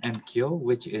 and then MQ,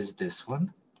 which is this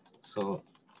one. So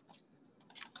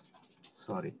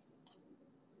sorry,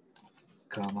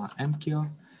 comma MQ,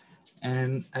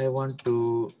 and I want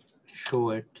to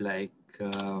show it like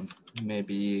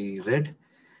maybe red,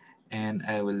 and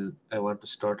I want to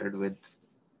start it with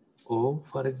O,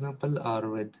 for example, or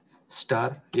with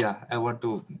star. Yeah, I want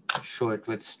to show it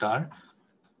with star,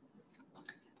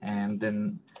 and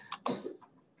then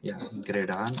yeah,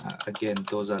 grade on. Again,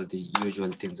 those are the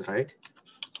usual things, right?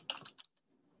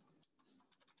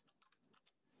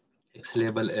 X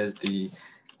label is the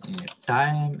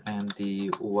time, and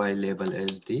the y label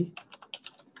is the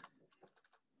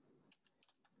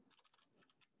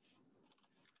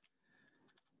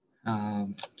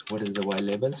um, what is the y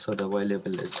label? So the y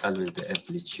label is always the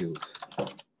amplitude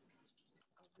of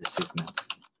the signal.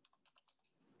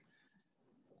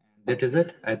 That is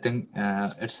it. I think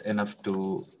it's enough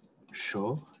to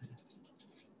show.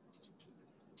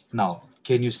 Now,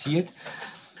 can you see it?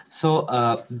 So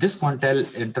this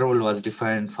quantile interval was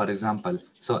defined, for example,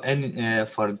 so any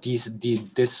for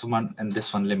this one and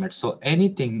this one limit. So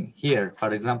anything here,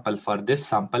 for example, for this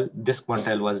sample, this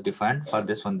quantile was defined for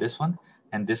this one,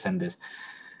 and this.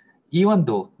 Even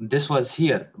though this was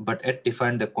here, but it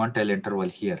defined the quantile interval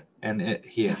here and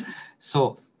here.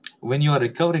 So when you are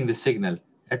recovering the signal,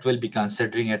 it will be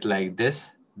considering it like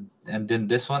this, and then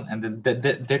this one, and then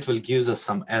that will give us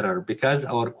some error because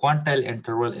our quantile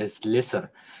interval is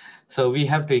lesser. So we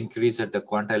have to increase at the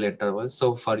quantile interval.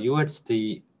 So for you, it's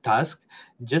the task.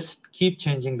 Just keep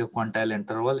changing the quantile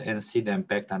interval and see the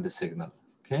impact on the signal.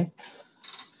 Okay.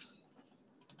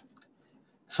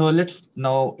 So let's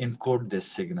now encode this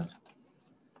signal.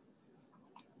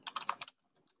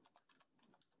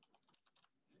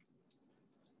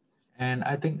 And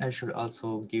I think I should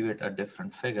also give it a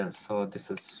different figure. So this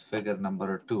is figure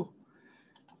number 2.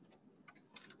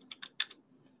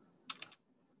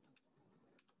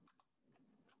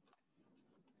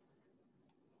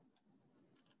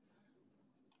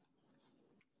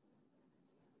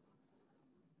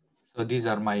 So these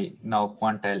are my now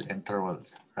quantile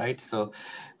intervals, right? So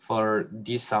for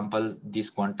these samples, these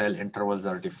quantile intervals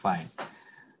are defined.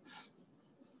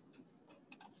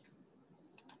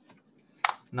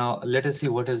 Now let us see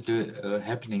what is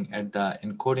happening at the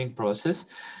encoding process.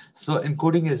 So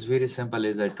encoding is very simple,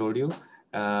 as I told you.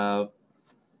 Uh,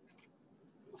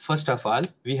 First of all,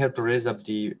 we have to raise up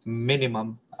the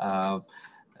minimum.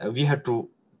 We have to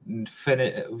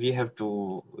we have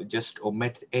to just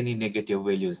omit any negative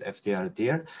values if they are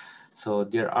there. So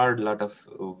there are a lot of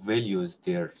values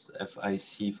there. If I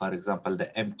see, for example,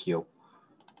 the MQ,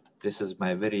 this is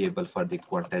my variable for the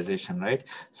quantization, right?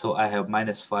 So I have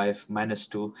 -5,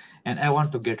 -2, and I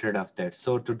want to get rid of that.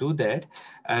 So to do that,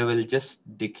 I will just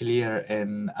declare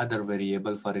an other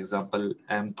variable. For example,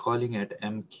 I'm calling it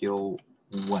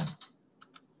MQ1.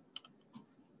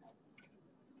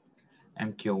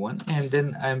 MQ1, and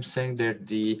then I'm saying that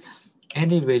the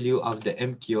any value of the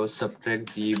MQ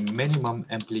subtract the minimum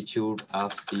amplitude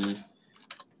of the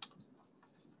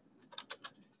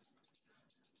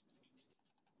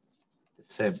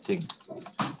same thing.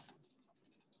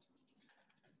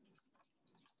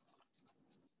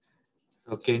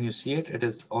 So can you see it? It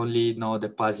is only now the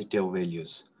positive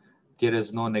values. There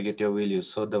is no negative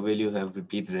values. So the value have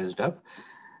been raised up.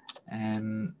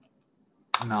 And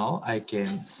now I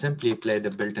can simply apply the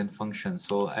built-in function.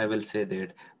 So I will say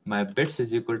that my bits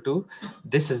is equal to,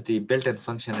 this is the built-in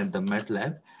function in the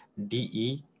MATLAB,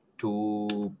 DE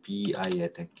to BI, I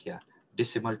think, yeah,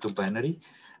 decimal to binary.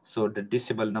 So the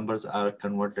decimal numbers are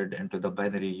converted into the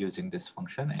binary using this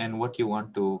function. And what you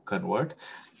want to convert,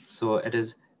 so it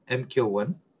is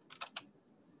MQ1,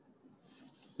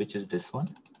 which is this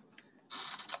one.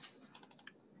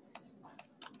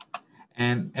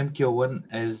 And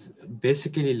MQ1 is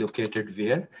basically located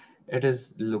where? It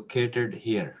is located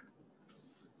here.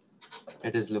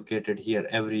 It is located here,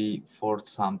 every fourth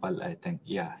sample, I think.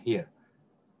 Yeah, here.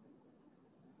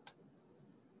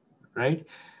 Right?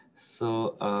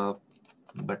 So,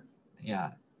 but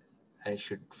yeah, I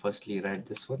should firstly write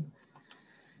this one.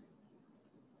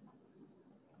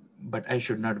 But I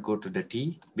should not go to the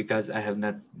T because I have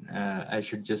not, I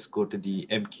should just go to the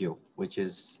MQ, which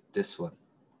is this one.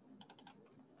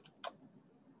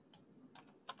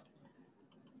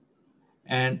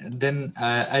 And then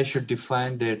I should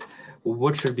define that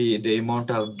what should be the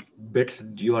amount of bits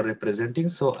you are representing.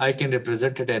 So I can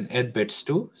represent it and add bits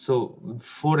too. So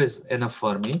 4 is enough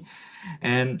for me.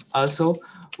 And also,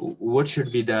 what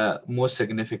should be the most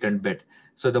significant bit?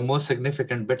 So the most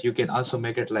significant bit, you can also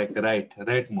make it like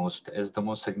rightmost as the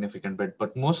most significant bit.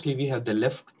 But mostly we have the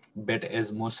left bit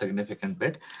as most significant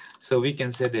bit. So we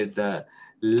can say that the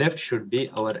left should be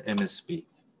our MSB.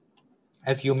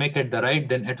 If you make it the right,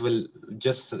 then it will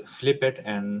just flip it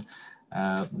and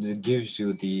gives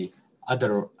you the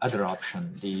other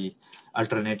option, the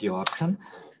alternative option.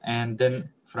 And then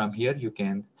from here you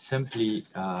can simply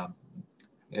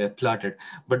plot it.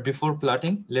 But before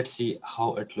plotting, let's see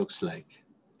how it looks like.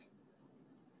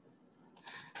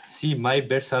 See, my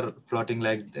bits are plotting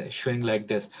like showing like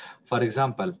this. For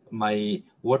example, my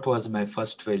what was my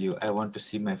first value? I want to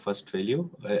see my first value.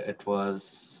 It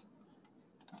was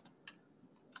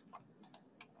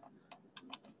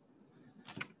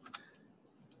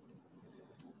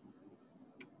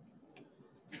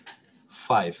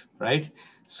 5, right?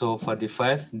 So for the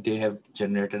 5, they have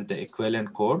generated the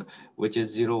equivalent code, which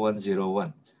is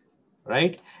 0101,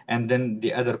 right? And then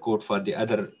the other code for the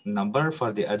other number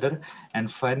for the other, and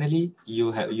finally you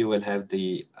will have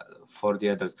the for the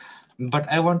others. But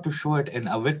I want to show it in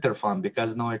a vector form,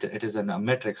 because now it is in a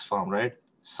matrix form, right?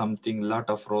 Something lot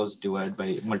of rows divided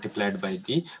by multiplied by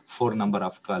the 4 number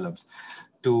of columns.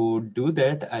 To do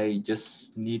that, I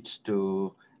just need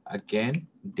to again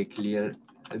declare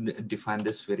define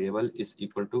this variable is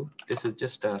equal to, this is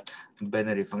just a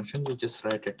binary function, you just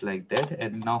write it like that,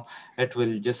 and now it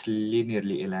will just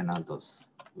linearly align all those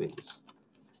values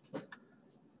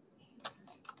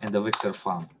in the vector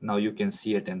form. Now you can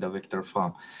see it in the vector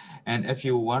form. And if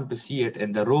you want to see it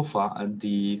in the row form,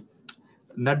 the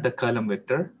not the column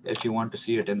vector, if you want to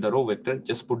see it in the row vector,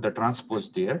 just put the transpose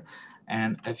there.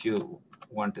 And if you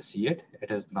want to see it, it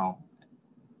is now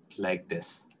like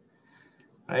this,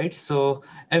 right? So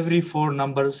every 4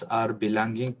 numbers are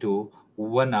belonging to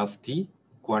one of the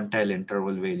quantile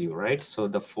interval value, right? So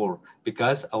the 4,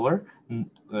 because our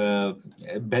uh,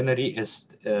 binary is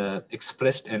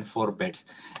expressed in 4 bits,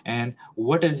 and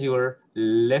what is your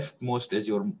leftmost is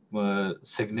your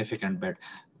significant bit,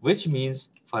 which means,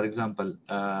 for example,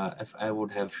 if I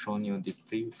would have shown you the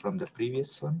from the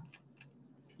previous one,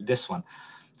 this one.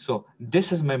 So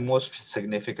this is my most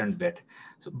significant bit.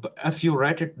 So, if you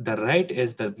write it, the right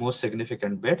is the most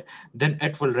significant bit, then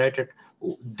it will write it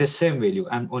the same value.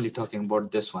 I'm only talking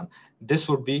about this one. This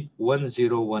would be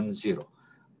 1010.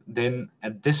 Then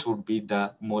this would be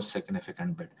the most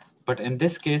significant bit. But in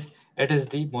this case, it is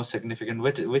the most significant,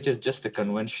 which is just the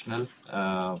conventional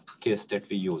case that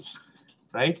we use,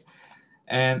 right?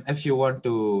 And if you want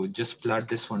to just plot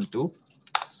this one too,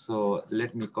 so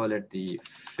let me call it the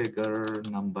figure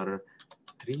number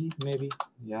 3, maybe.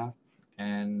 Yeah.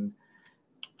 And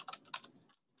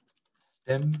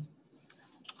stem.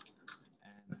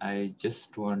 And I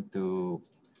just want to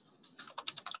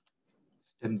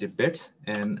stem the bits,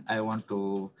 and I want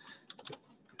to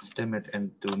stem it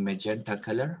into magenta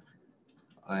color.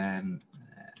 And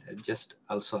just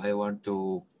also I want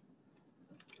to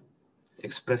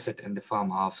express it in the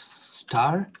form of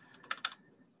steric,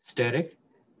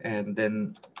 and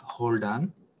then hold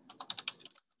on,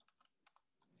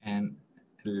 and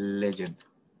legend.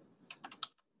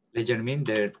 Legend mean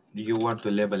that you want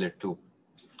to label it too.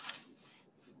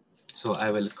 So I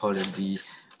will call it the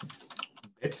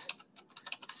bits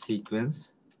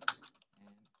sequence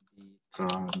and the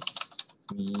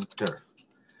transmitter.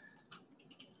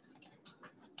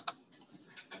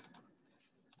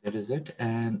 That is it,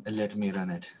 and let me run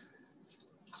it.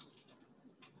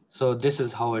 So this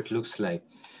is how it looks like.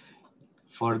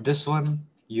 For this one,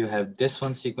 you have this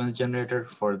one sequence generator.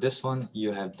 For this one,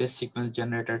 you have this sequence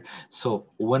generator. So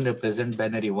 1 represent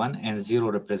binary 1 and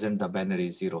 0 represent the binary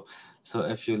 0. So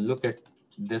if you look at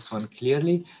this one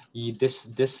clearly,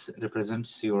 this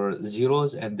represents your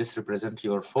zeros, and this represents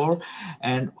your 4,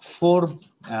 and 4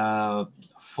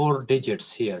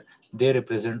 digits here, they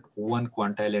represent one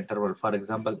quantile interval. For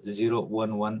example, 0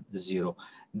 1 1 0,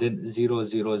 then 0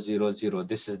 0 0 0,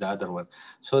 this is the other one.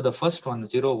 So the first one,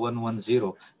 0 1 1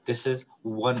 0, this is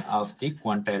one of the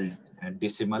quantile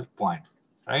decimal point,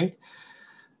 right?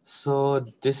 So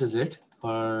this is it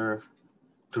for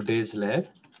today's lab.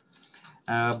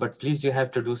 But please, you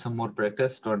have to do some more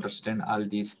practice to understand all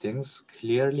these things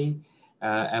clearly.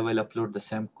 I will upload the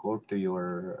same code to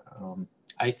your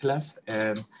iClass,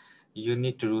 and you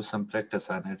need to do some practice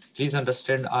on it. Please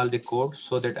understand all the code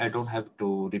so that I don't have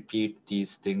to repeat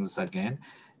these things again.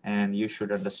 And you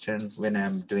should understand when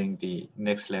I'm doing the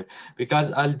next lab,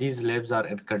 because all these labs are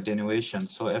in continuation.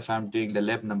 So if I'm doing the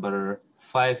lab number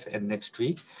 5 in next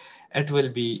week,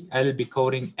 I'll be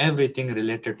covering everything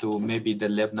related to maybe the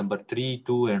lab number 3,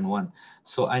 2, and 1.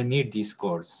 So I need these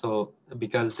codes. So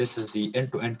because this is the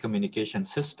end-to-end communication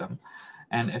system,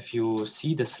 and if you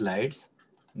see the slides,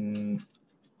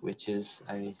 which is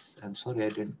I'm sorry, I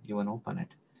didn't even open it.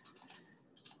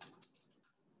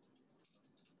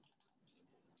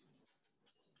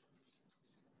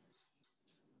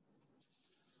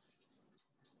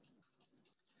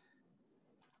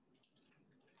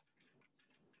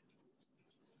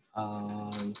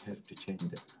 You have to change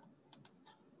that.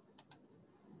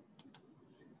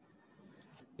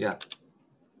 Yeah.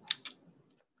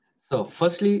 So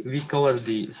firstly, we cover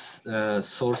the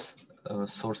source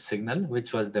signal,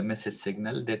 which was the message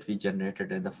signal that we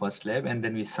generated in the first lab, and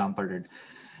then we sampled it.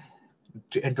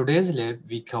 In today's lab,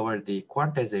 we cover the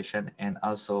quantization and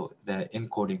also the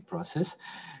encoding process.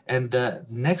 And the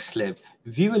next lab,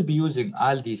 we will be using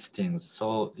all these things.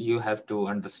 So you have to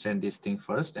understand these things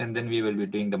first, and then we will be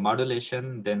doing the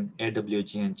modulation, then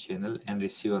AWGN channel and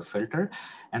receiver filter.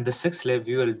 And the sixth lab,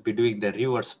 we will be doing the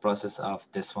reverse process of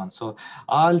this one. So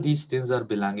all these things are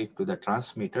belonging to the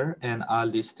transmitter, and all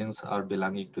these things are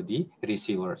belonging to the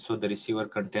receiver. So the receiver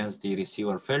contains the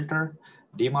receiver filter,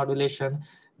 demodulation,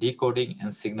 decoding,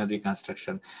 and signal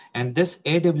reconstruction. And this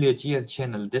AWGN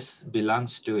channel, this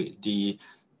belongs to the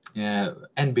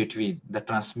in between the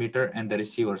transmitter and the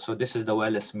receiver. So this is the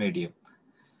wireless medium,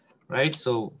 right?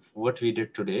 So what we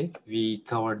did today, we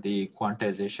covered the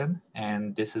quantization,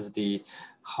 and this is the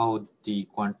how the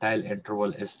quantile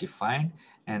interval is defined.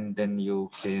 And then you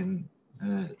can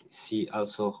see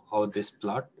also how this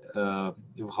plot,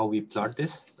 how we plot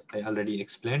this. I already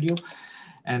explained you.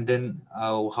 And then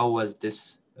how was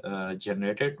this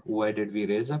generated? Why did we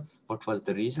raise up? What was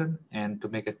the reason? And to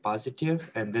make it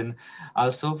positive. And then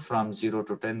also from 0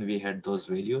 to 10 we had those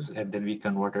values, and then we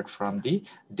converted from the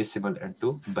decimal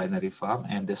into binary form,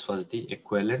 and this was the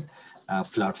equivalent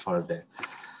plot for that.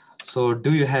 So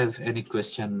do you have any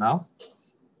question now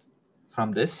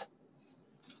from this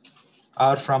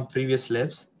or from previous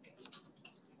labs?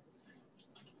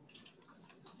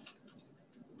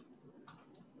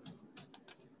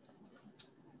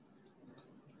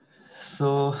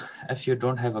 So if you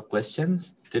don't have a question,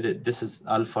 this is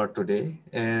all for today,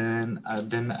 and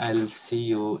then I'll see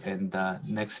you in the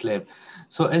next lab.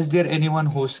 So is there anyone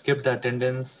who skipped the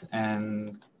attendance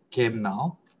and came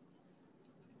now?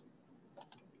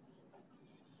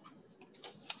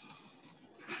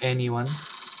 Anyone?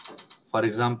 For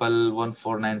example,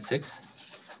 1496.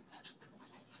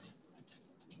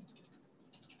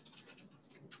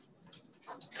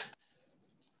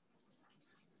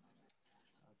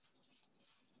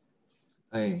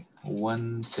 Hey,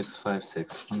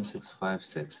 1656,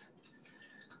 1656.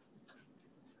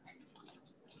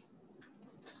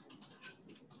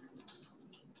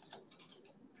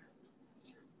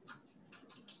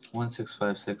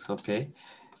 1656, okay.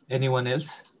 Anyone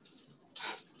else?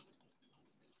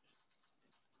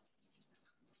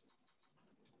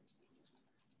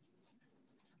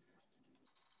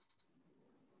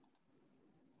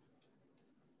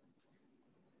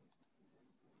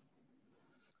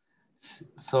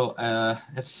 So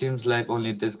it seems like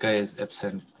only this guy is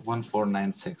absent,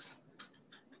 1496,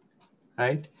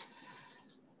 right?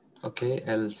 Okay,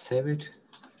 I'll save it.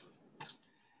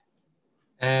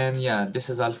 And yeah, this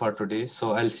is all for today.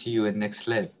 So I'll see you in next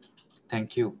lab.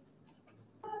 Thank you.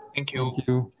 Thank you. Thank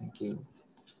you. Thank you.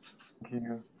 Thank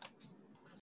you.